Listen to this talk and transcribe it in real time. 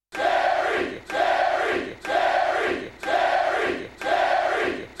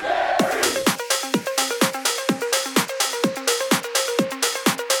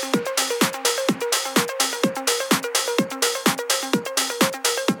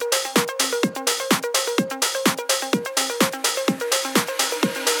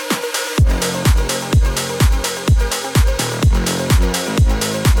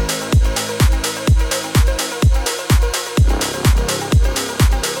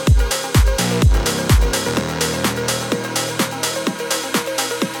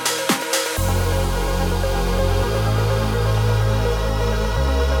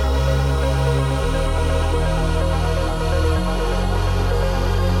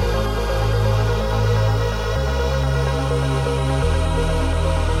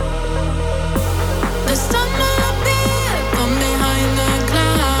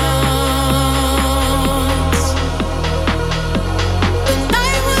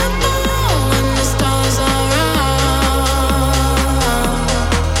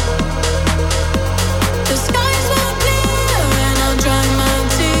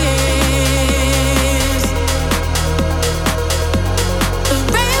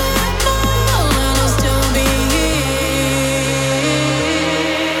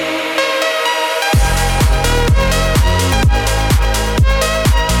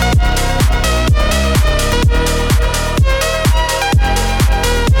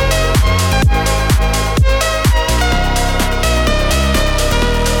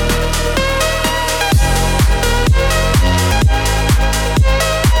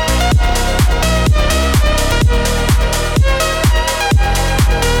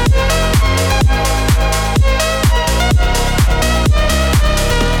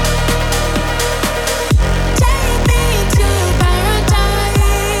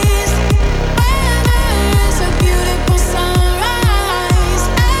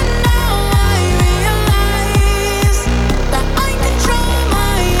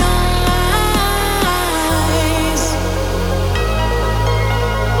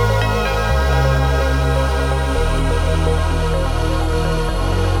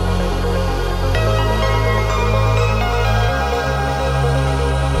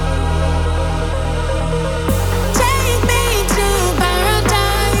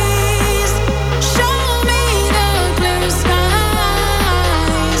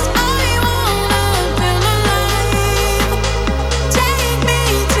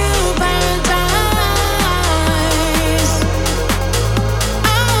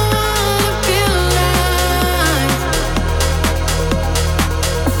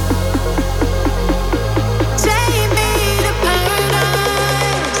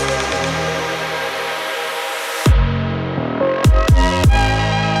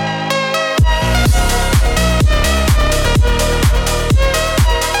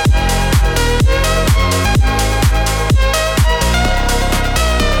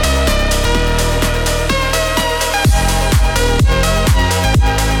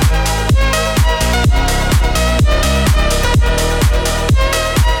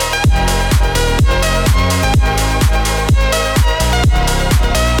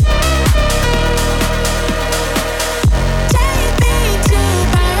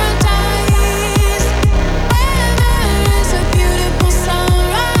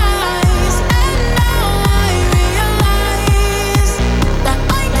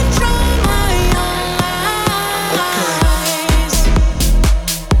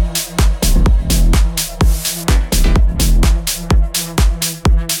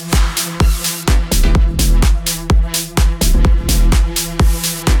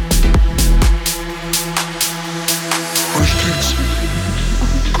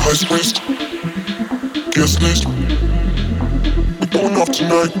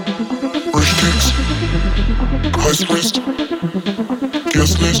tonight. Fresh kicks, high twist,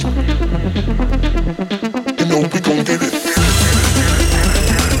 guest list. You know we gon' get it.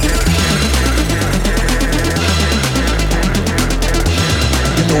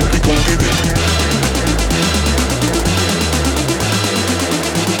 You know we gon' get it.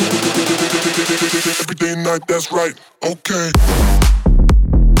 Every day and night, that's right. Okay.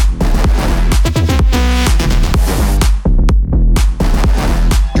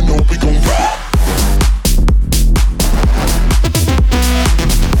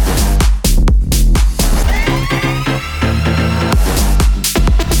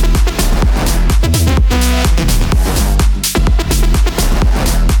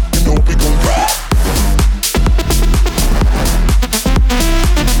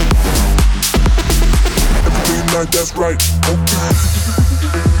 That's right, okay.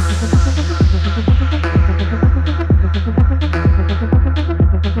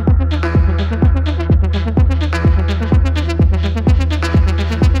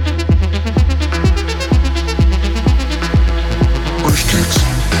 Fresh kicks,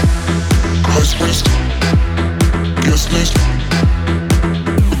 high twist, guest list.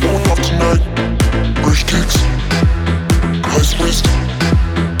 We're going off tonight. Fresh kicks, high twist,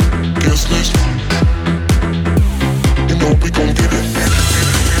 guest list. We gon' get it.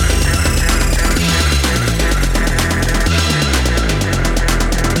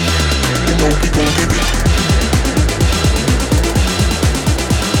 You know we gon' get it.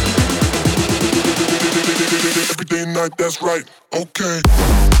 Every day and night, that's right. Okay.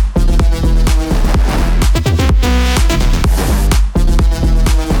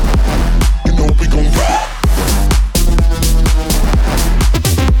 You know we gon' ride.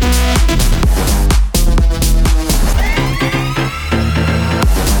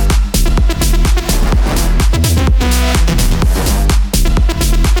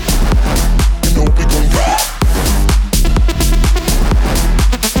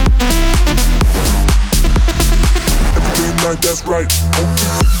 That's right.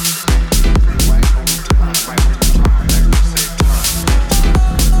 Okay.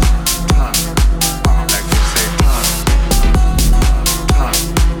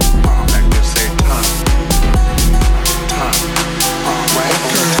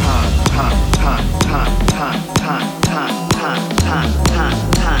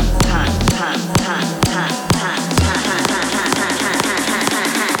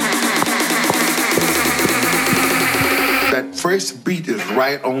 First beat is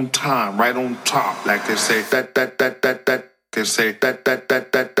right on time, right on top, like they say that. They say that,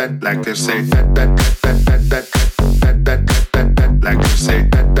 like they say that, like they say that, like they say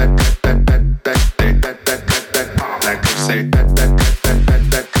that, like they say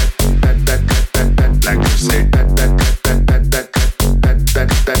like they say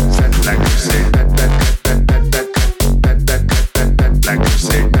like they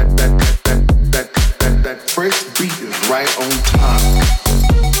say first beat is right on time.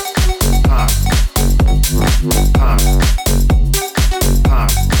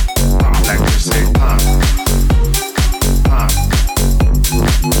 Like they say time.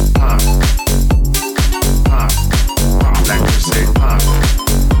 Like they say time.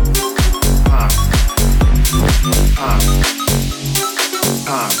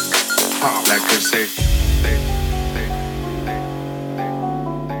 Like they say.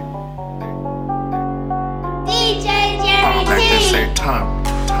 Like they say time.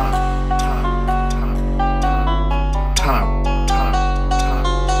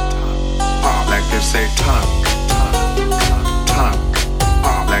 Like they say time.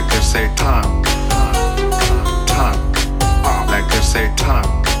 Like they say time. Like they say time.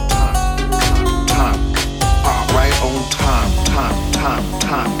 Right on time.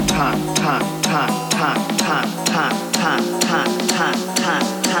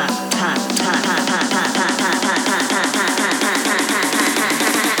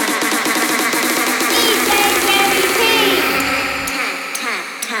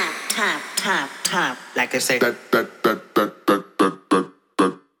 Like I say like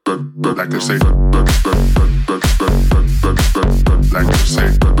I say like I say like I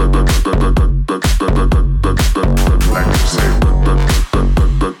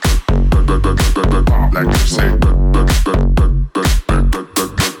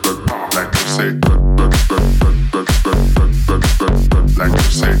say like I say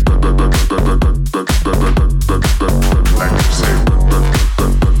like I say like I say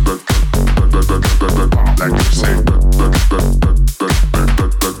like I say like you say,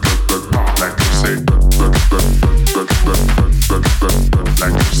 like you say,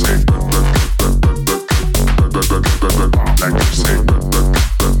 like you say.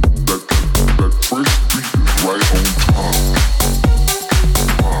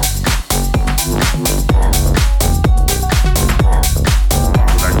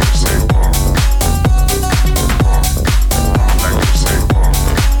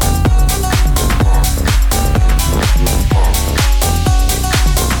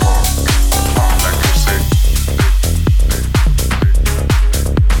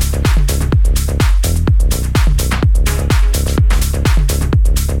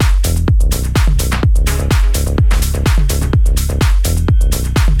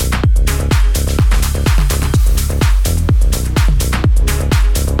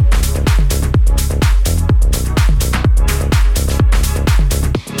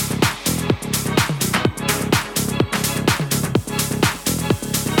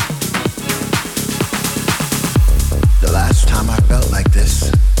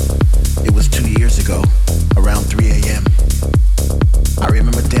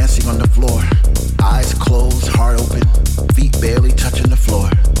 dancing on the floor. Eyes closed, heart open, feet barely touching the floor.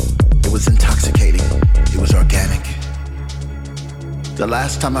 It was intoxicating, it was organic. The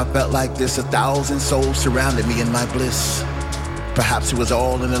last time I felt like this, 1,000 souls surrounded me in my bliss. Perhaps it was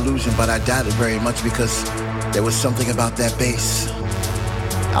all an illusion, but I doubt it very much because there was something about that bass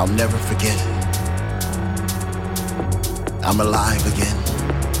I'll never forget. I'm alive again.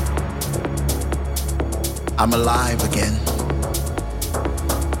 I'm alive again.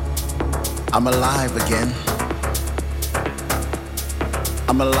 I'm alive again.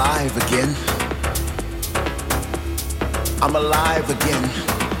 I'm alive again. I'm alive again.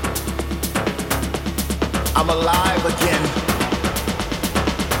 I'm alive again.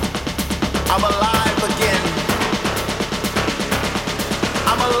 I'm alive again.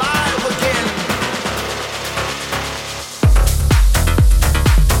 I'm alive again.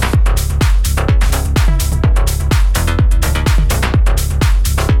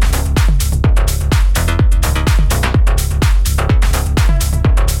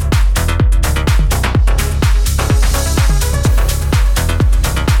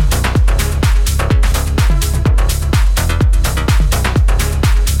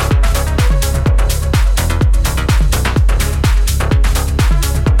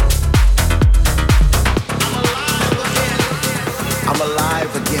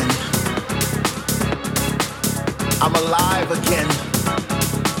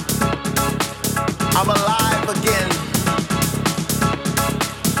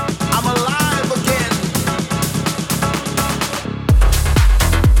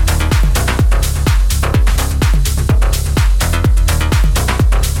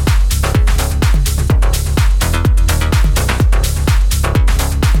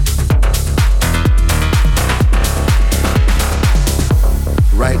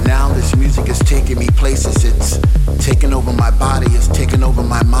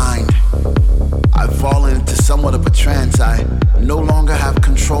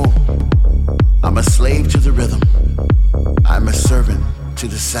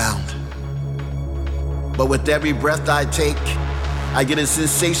 With every breath I take, I get a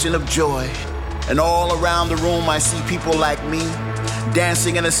sensation of joy. And all around the room I see people like me,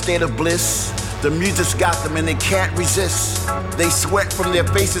 dancing in a state of bliss. The music's got them and they can't resist. They sweat from their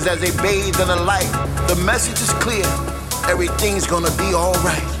faces as they bathe in the light. The message is clear, everything's gonna be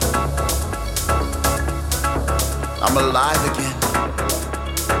alright. I'm alive again.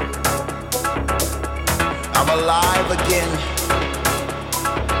 I'm alive again.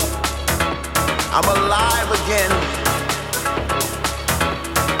 I'm alive again.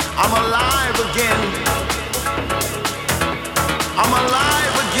 I'm alive again. I'm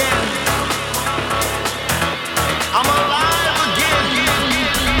alive again. I'm alive again.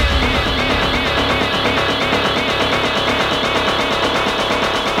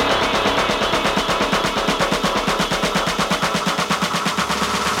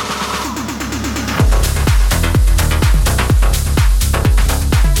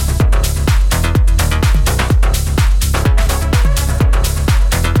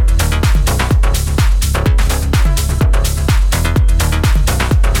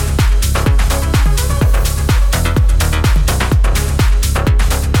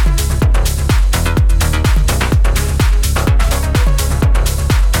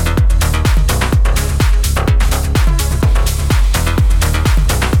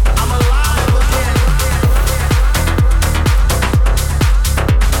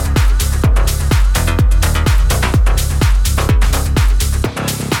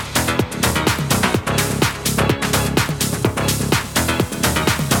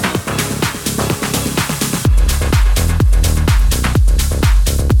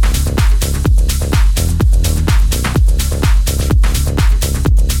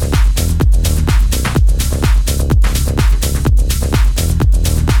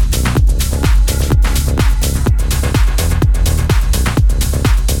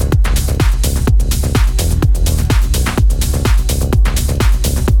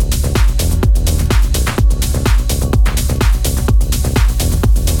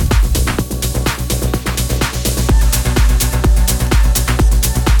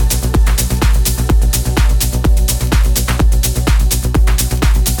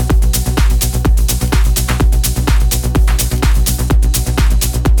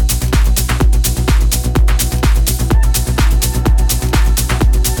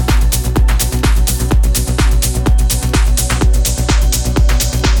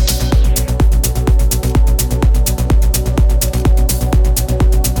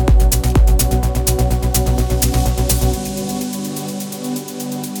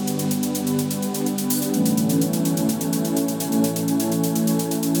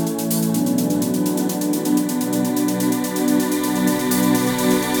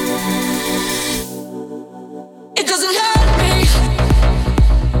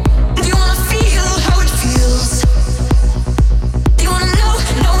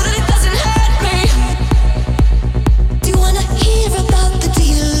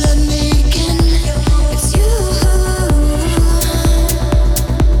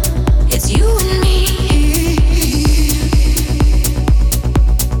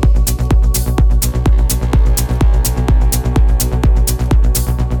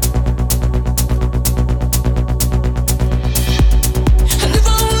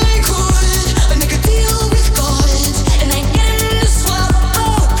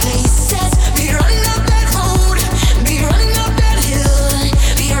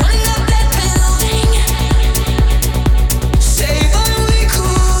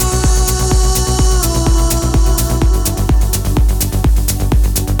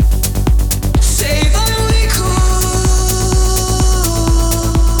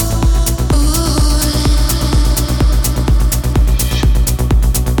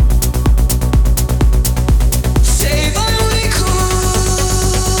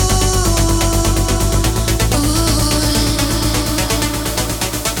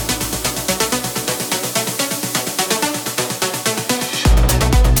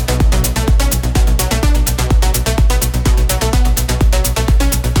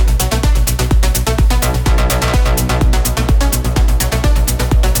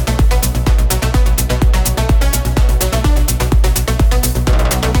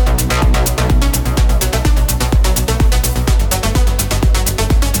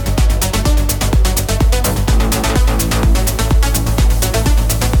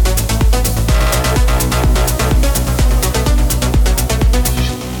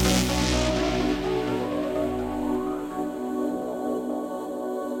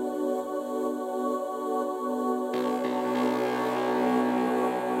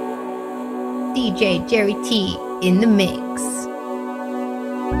 DJ Jerry T in the mix.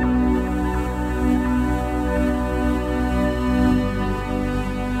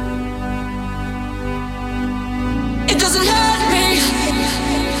 It doesn't hurt me.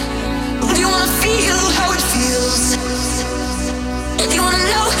 Do you wanna feel how it feels? Do you wanna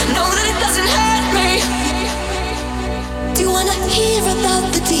know that it doesn't hurt me? Do you wanna hear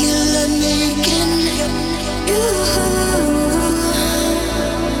about the deal I'm making?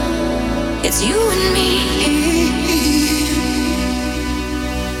 It's you and me.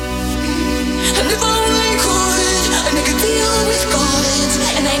 And if only could I make a deal with God,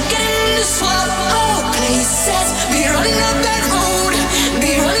 and I get in to swap our places. Be running up that road,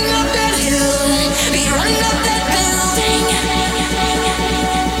 be running up that hill, be running up that building.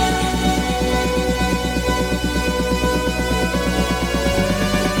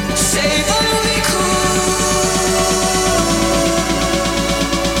 Say if only could.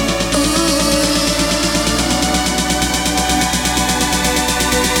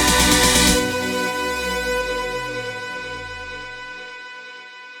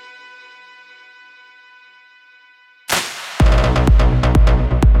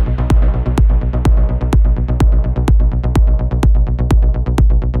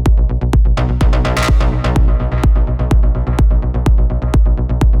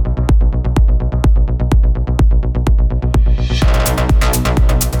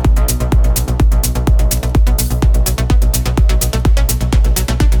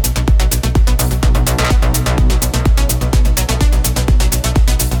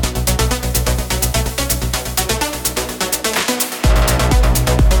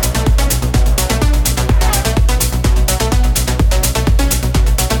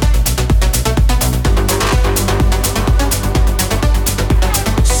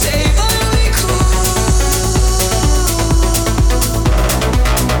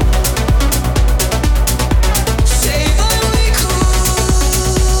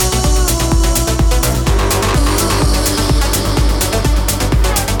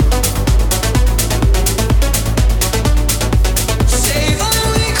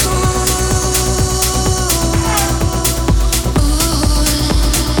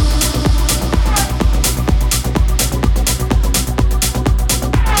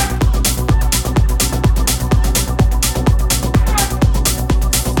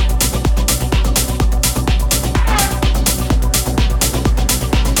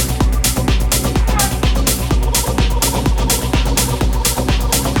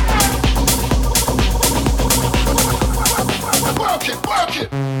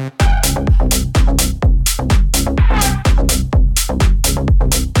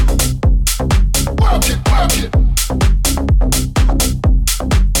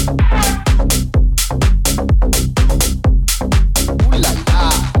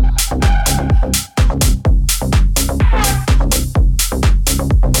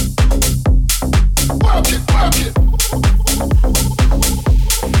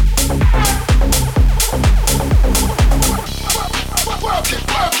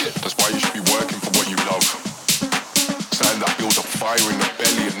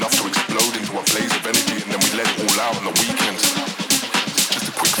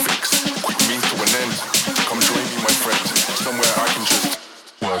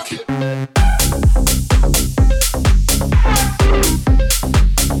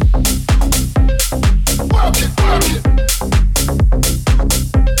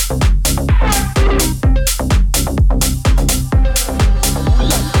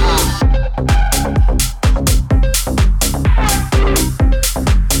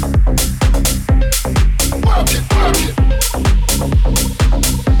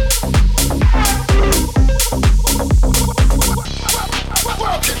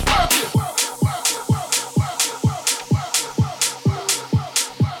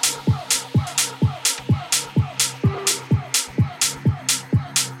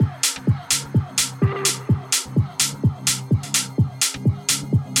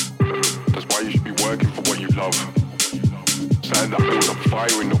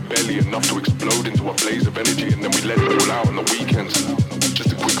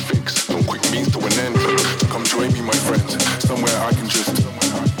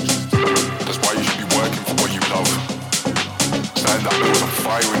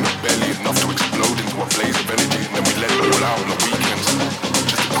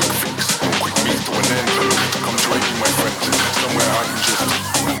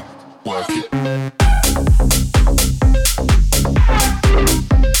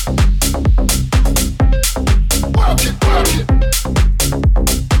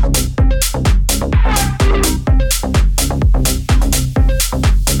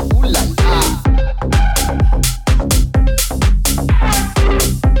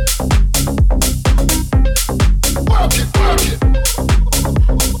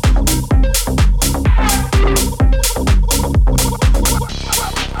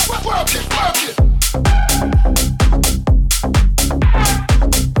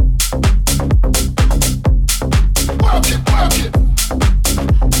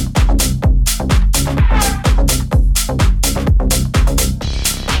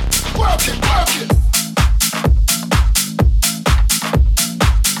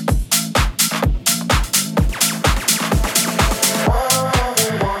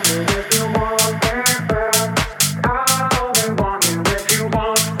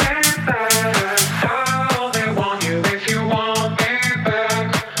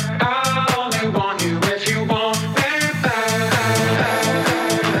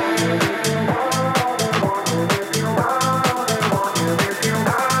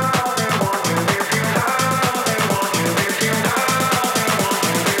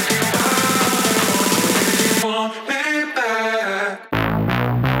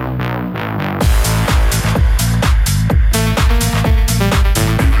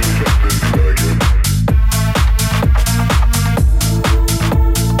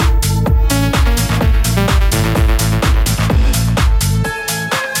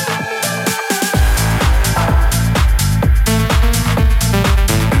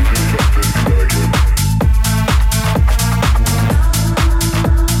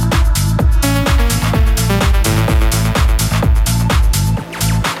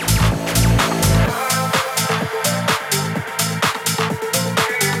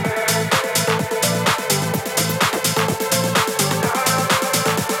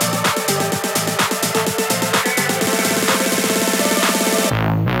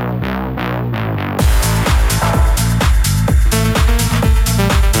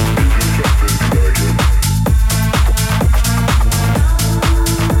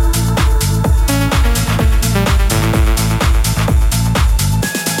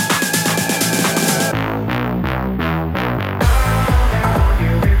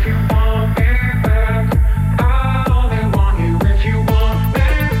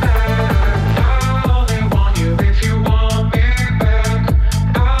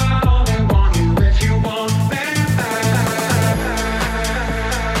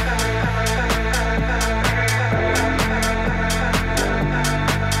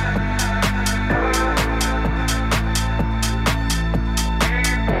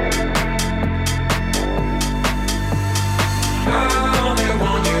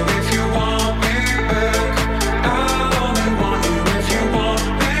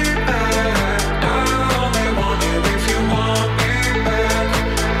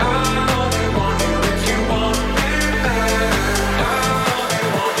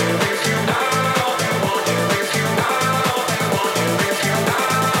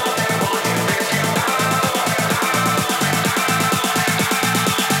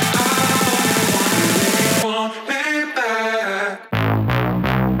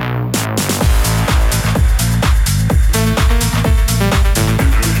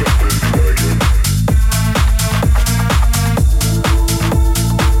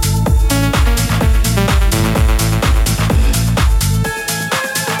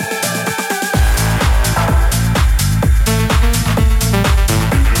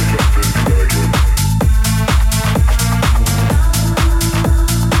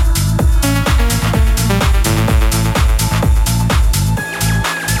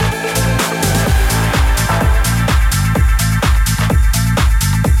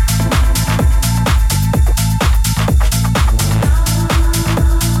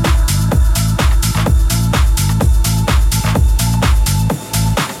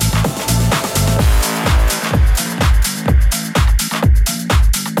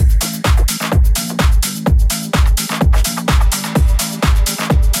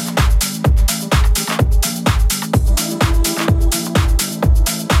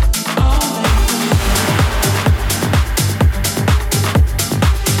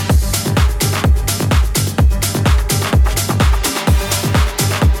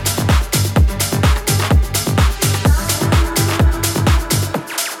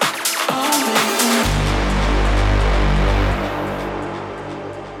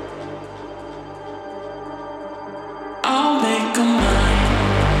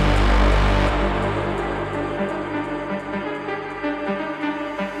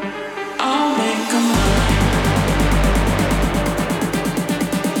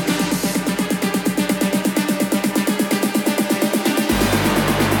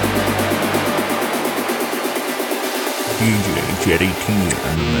 DJ Jerry T in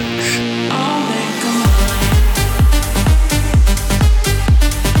the mix. I'll make a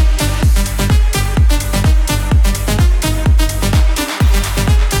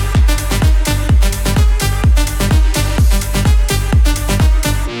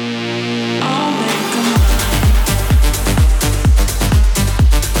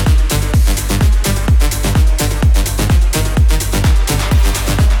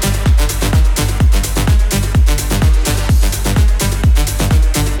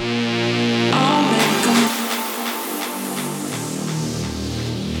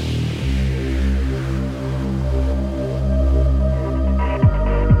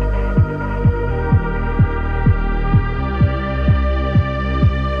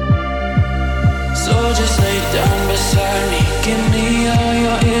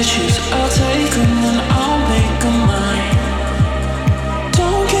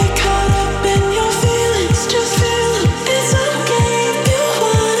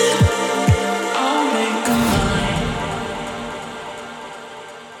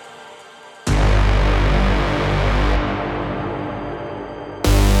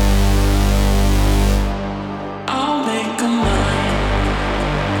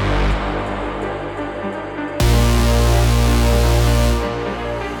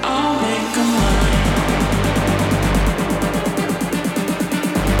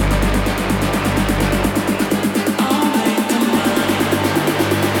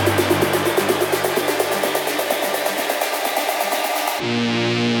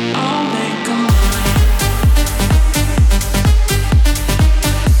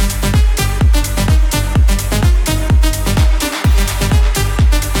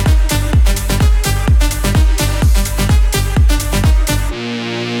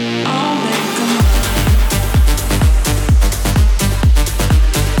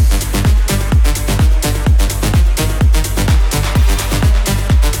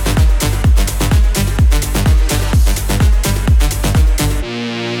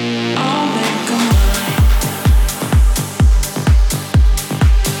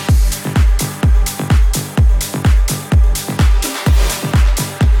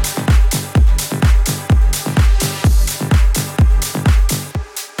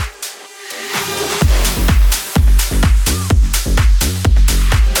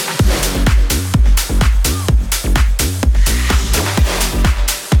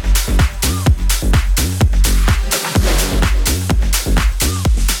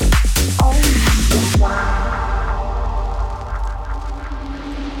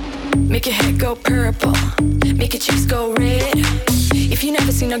Make your head go purple, make your cheeks go red. If you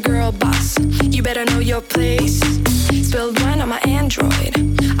never seen a girl boss, you better know your place. Spilled wine on my Android,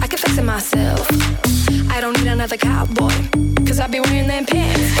 I can fix it myself. I don't need another cowboy, cause I be wearing them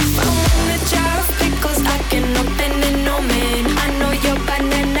pants. If I want a jar of pickles, I can open it, no man. I know your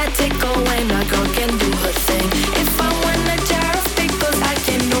banana tickle when a girl can do her thing. If I want a jar of pickles, I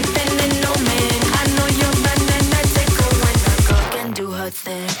can open it, no man. I know your banana tickle when a girl can do her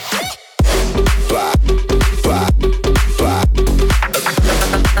thing. Blah, blah, blah.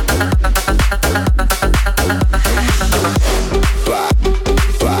 Blah,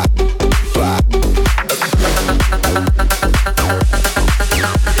 blah, blah.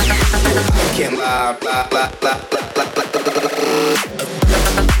 I can't lie, blah, blah, blah, blah, blah, blah, blah, blah.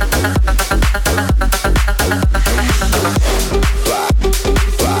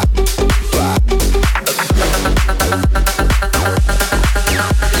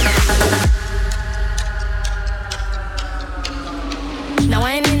 Now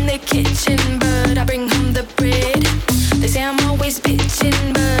I'm in the kitchen, but I bring home the bread. They say I'm always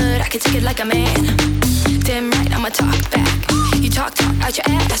bitching, but I can take it like a man. Damn right, I'ma talk back. You talk out your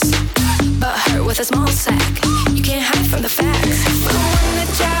ass, but hurt with a small sack. You can't hide from the facts. If I want a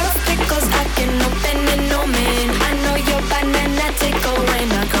jar of pickles, I can open it, no man. I know your banana tickle when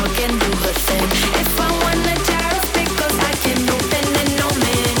a girl can do her thing. If I want a jar of pickles, I can open it, no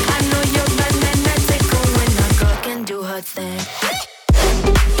man. I know your banana tickle when a girl can do her thing.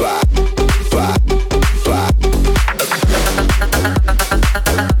 Blah, blah, blah.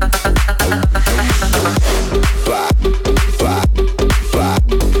 Blah, blah, blah.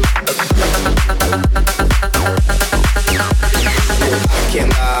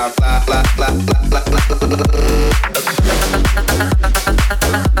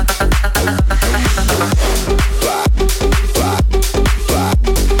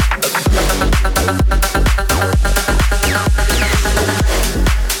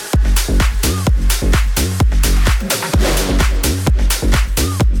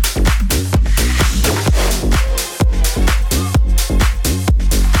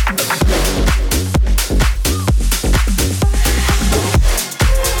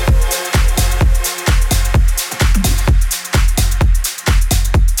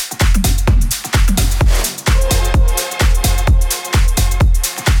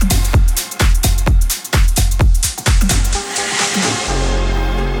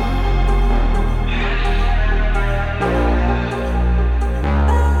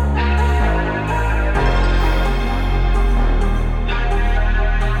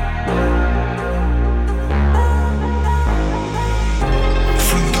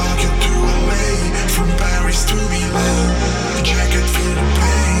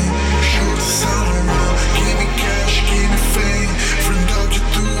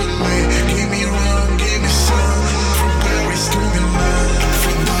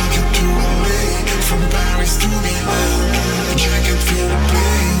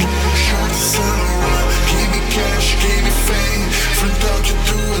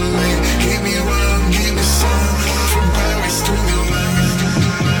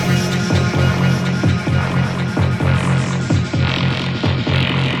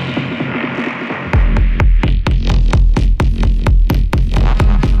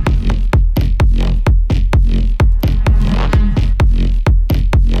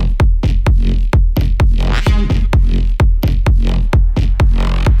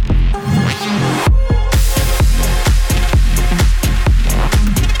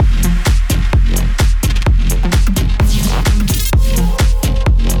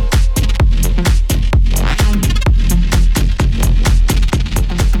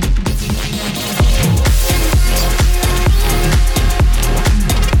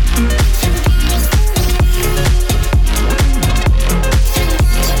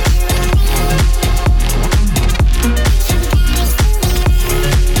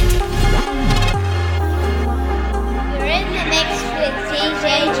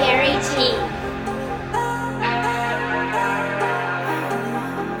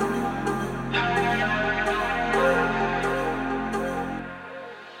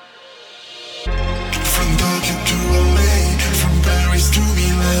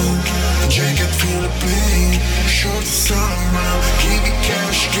 feel the pain. Short the sun around, give me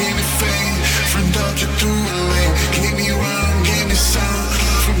cash, give me fame. From Dodger to LA, give me rhyme, give me sound.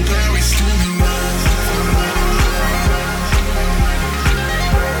 From Paris to Milan.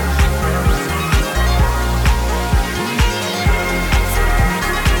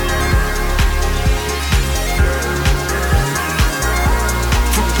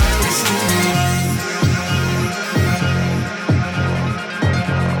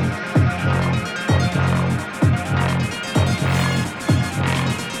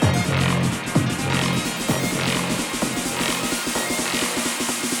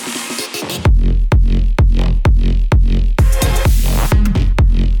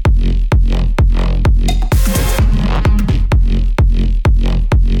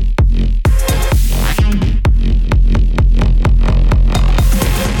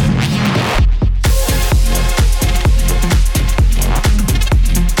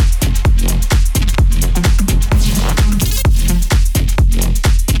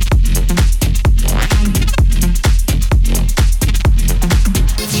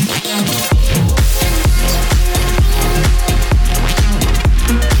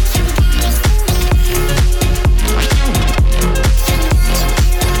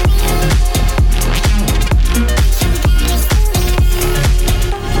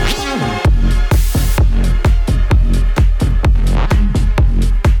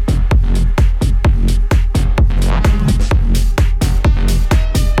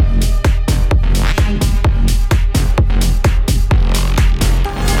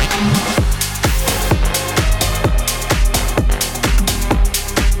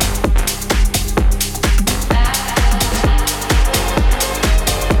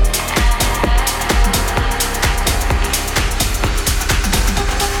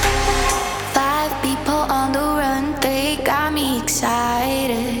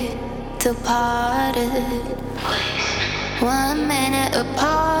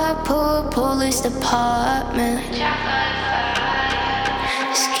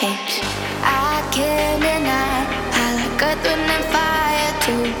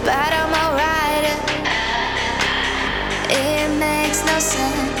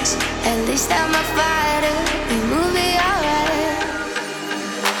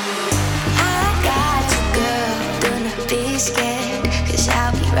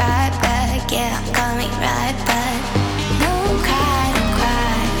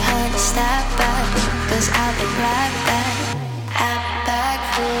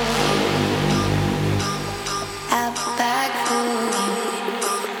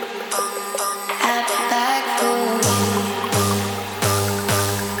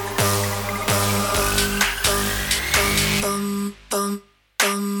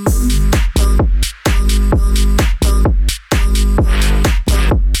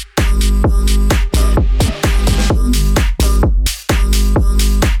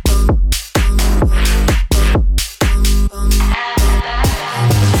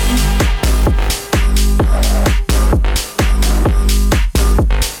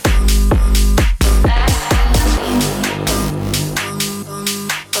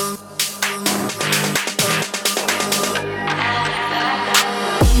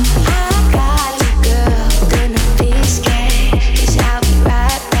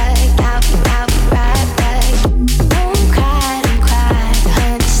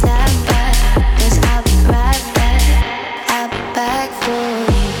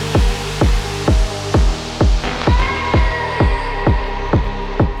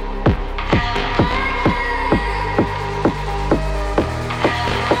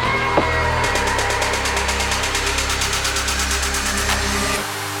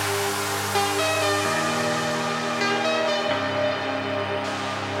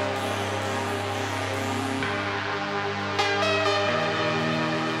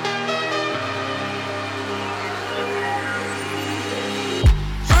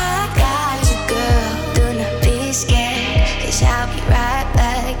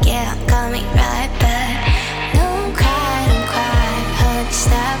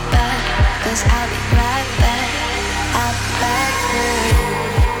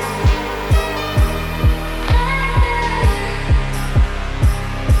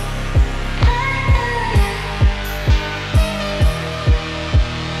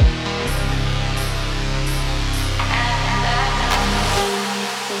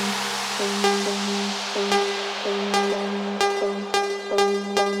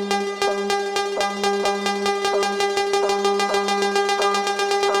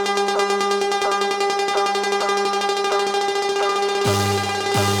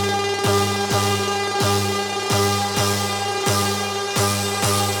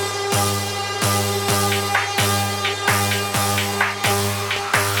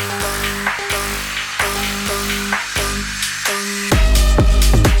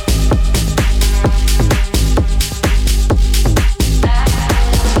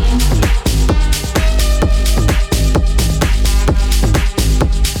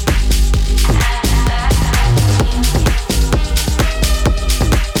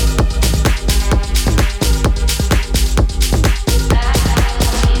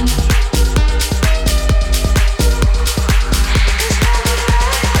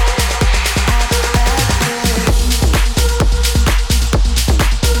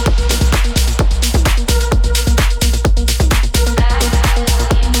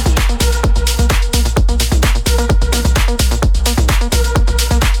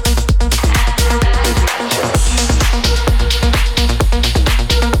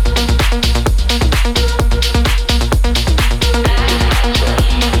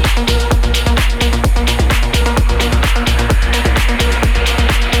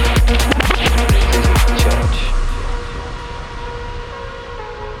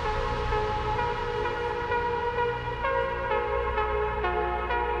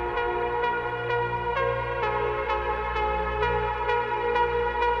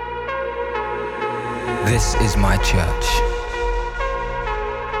 This is my church.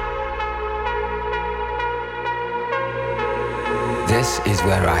 This is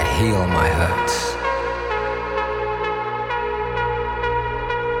where I heal my hurts.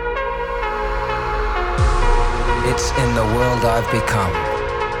 It's in the world I've become,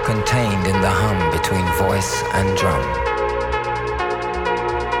 contained in the hum between voice and drum.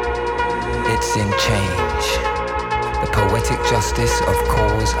 It's in change, the poetic justice of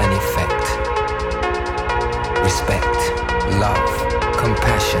cause and effect. Respect, love,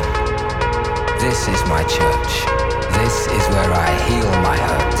 compassion. This is my church. This is where I heal my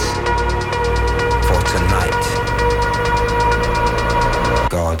hurts. For tonight,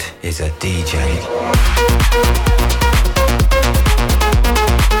 God is a DJ.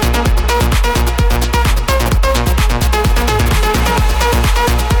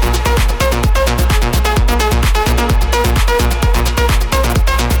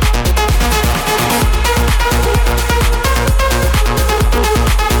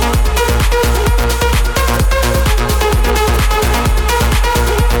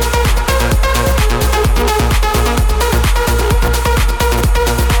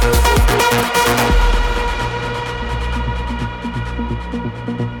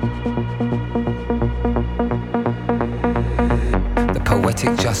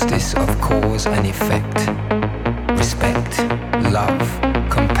 Justice of cause and effect. Respect, love,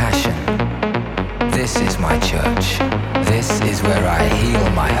 compassion. This is my church. This is where I heal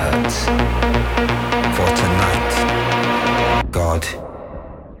my hurts. For tonight, God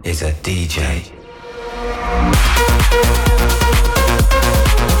is a DJ.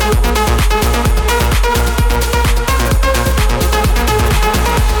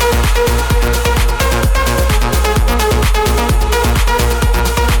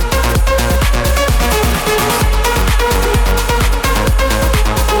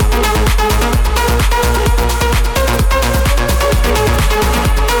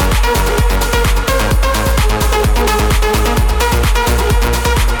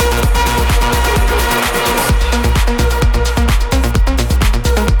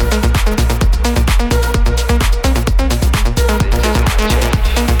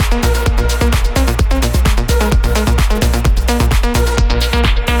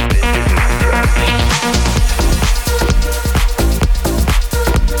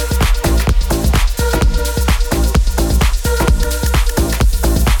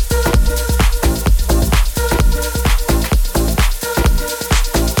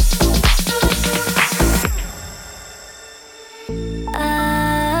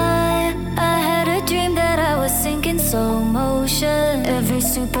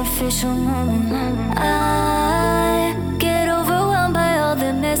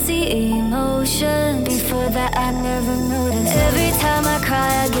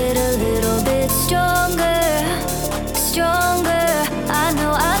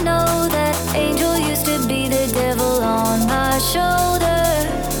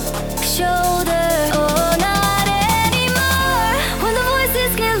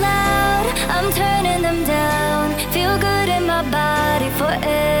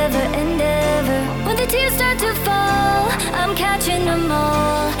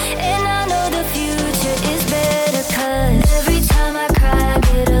 Every time I cry, I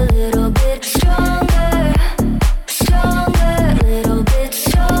get a little bit stronger.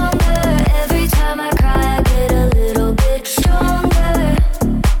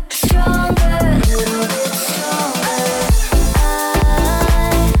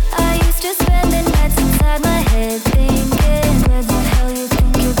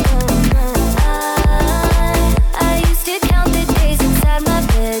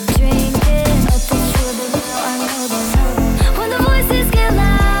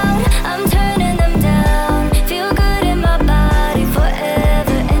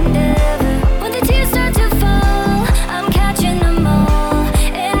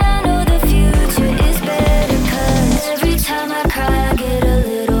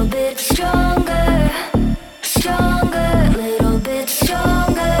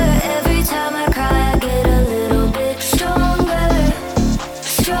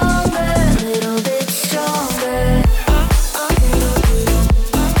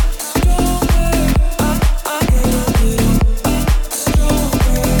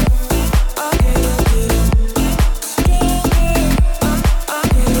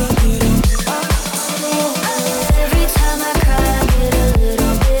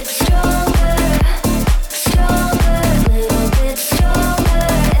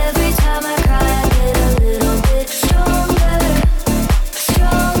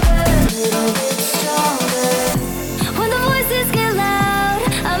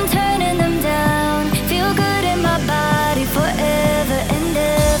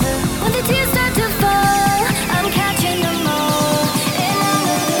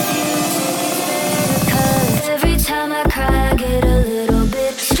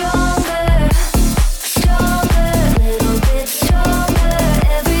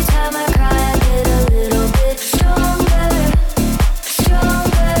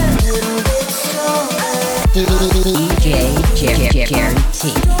 DJ Jerry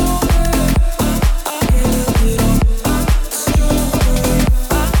T.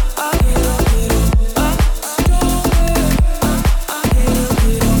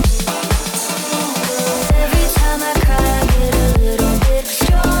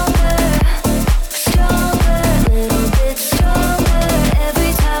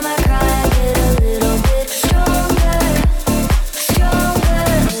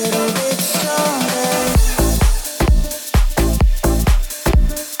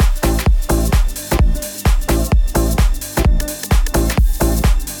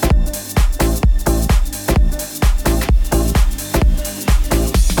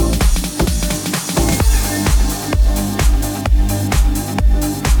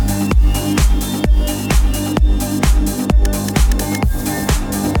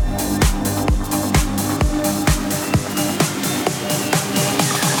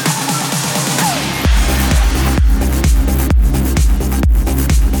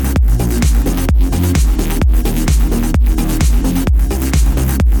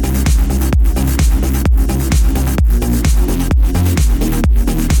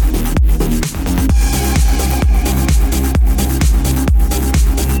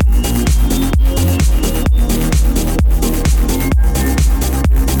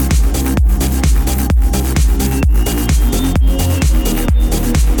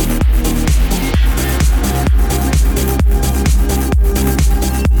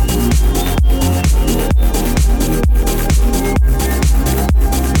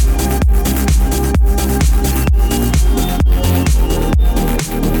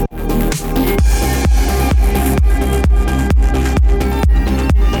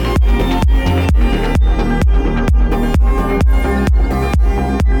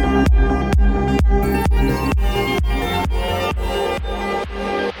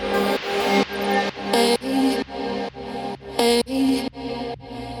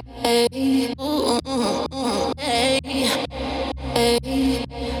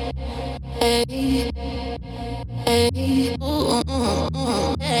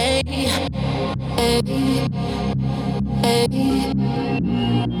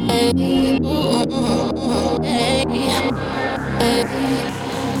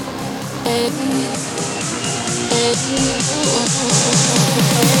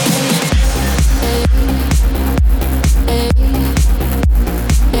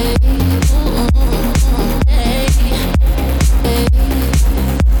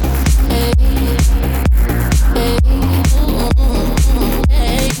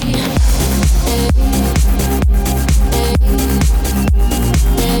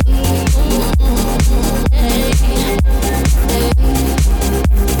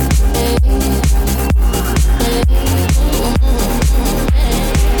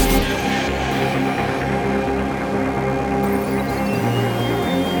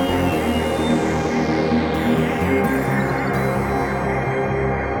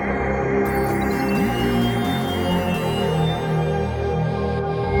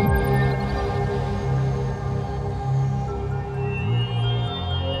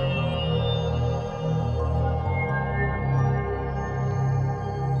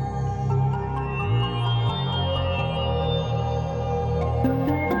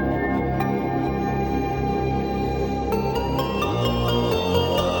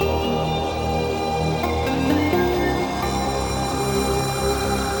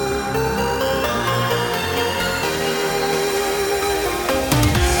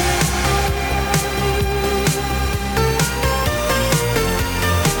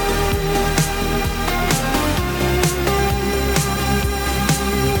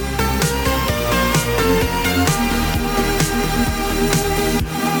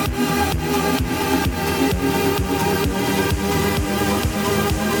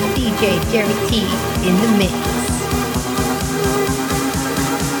 Jerry T in the mix.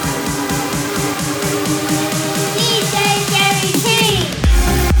 DJ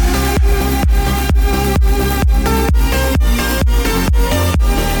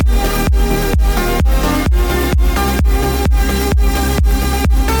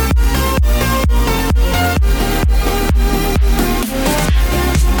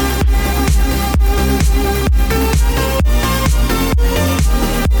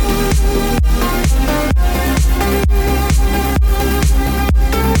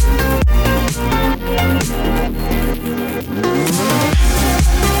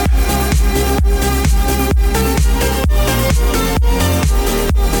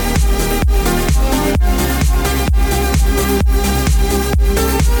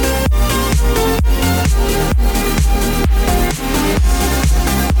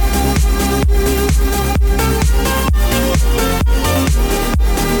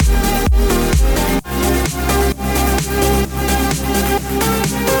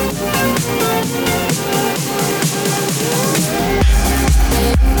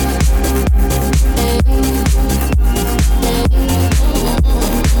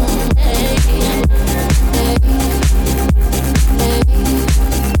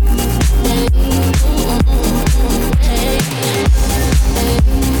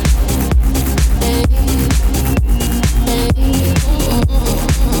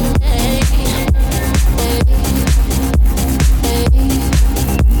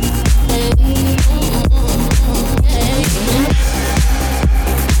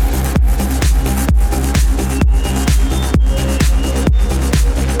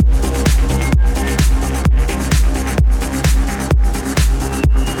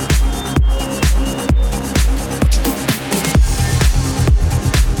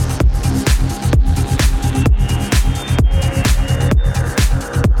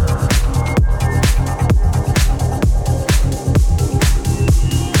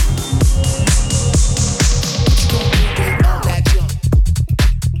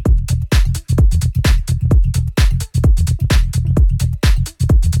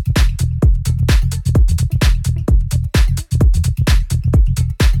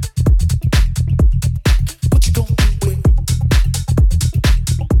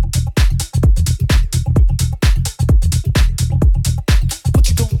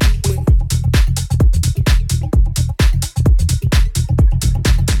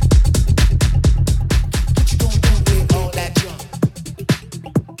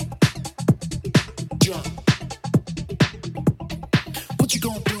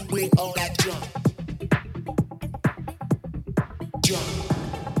all that junk.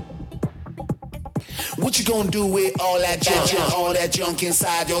 What you gonna do with all that junk? All that junk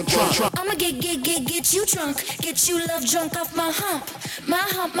inside your trunk? I'ma get you drunk, get you love drunk off my hump, my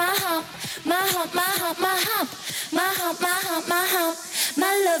hump, my hump, my hump, my hump, my hump, my hump, my hump, my hump,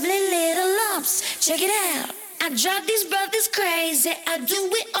 my lovely little lumps. Check it out. I drive these brothers crazy. I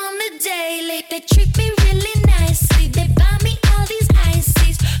do it on the daily. They treat me really nicely. They buy me all these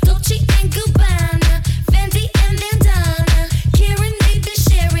ices, Dolce and Gabbana, Fendi and Bandana. Karen, they been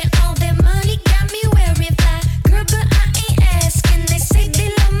sharing all their money, got me wearing fly. Girl, but I ain't asking. They say they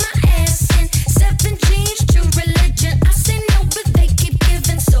love my ass and 7 jeans, true religion. I say no, but they keep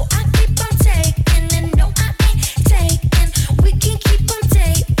giving, so I keep on taking. And no, I ain't taking. We can keep on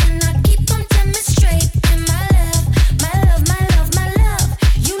taking. I keep on demonstrating my love, my love, my love, my love.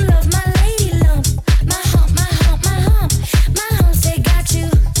 You love my lady lump, my hump, my hump, my hump, my humps. They got you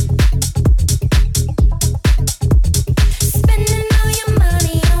spending all your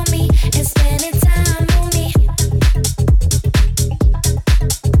money on me and spending time on me.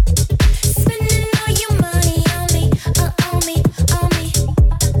 Spending all your money on me, on me, on me.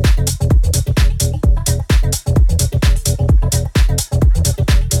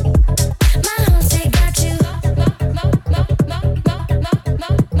 My humps, they got you. My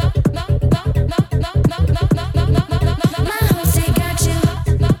humps, they got you.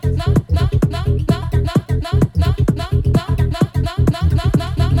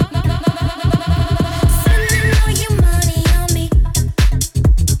 Spending all your money on me.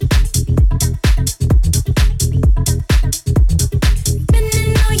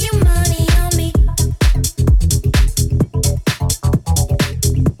 Spending all your money on me.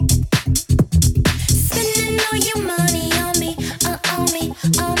 Spending all your money on me, on me,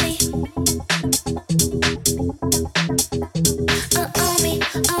 on me. On me,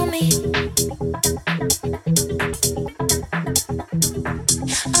 on me.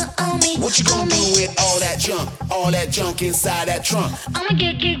 On me. What you gonna do with all that junk inside that trunk? I'ma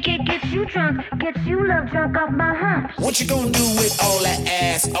get you drunk, get you love drunk off my hump. What you gonna do with all that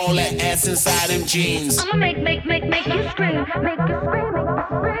ass inside them jeans? I'ma make you scream, make you scream.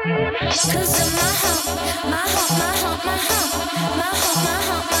 Cause of my hump, my hump, my hump, my hump, my hump, my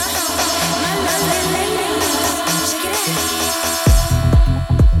hump, my hump, my lovely lady. Check it out.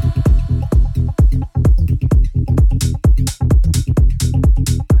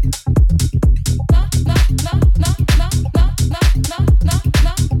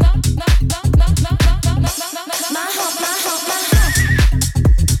 My hump, my hump, my hump.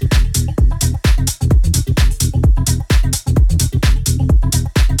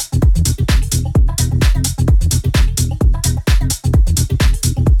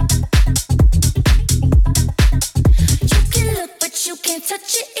 You can look, but you can't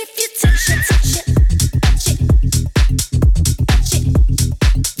touch it if you touch it, touch it, touch it, touch it,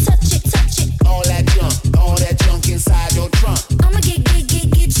 touch it, touch it. All that junk inside your trunk. I'ma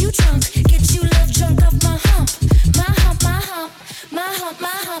get you drunk, get you love drunk off my hump, my hump, my hump, my hump,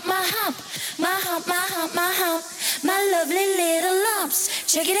 my hump, my hump, my hump, my hump, my hump, my lovely little lumps.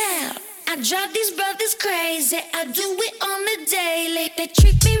 Check it out. I drive these brothers crazy. I do it on the daily. They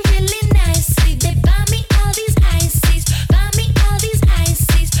treat me really nicely. They buy me all these ices, buy me all these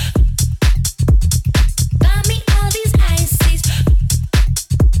ices, buy me all these ices,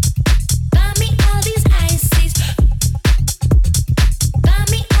 buy me all these ices, buy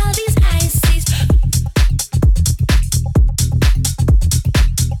me all these ices.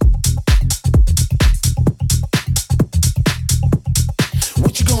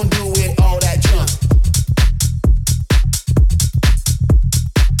 What you gonna do with all that junk?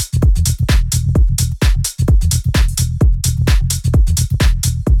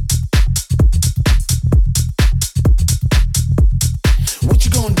 What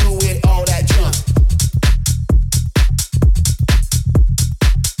you gonna do with all that junk?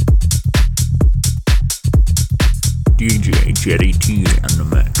 DJ Jetty T and the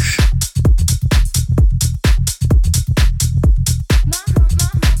mix.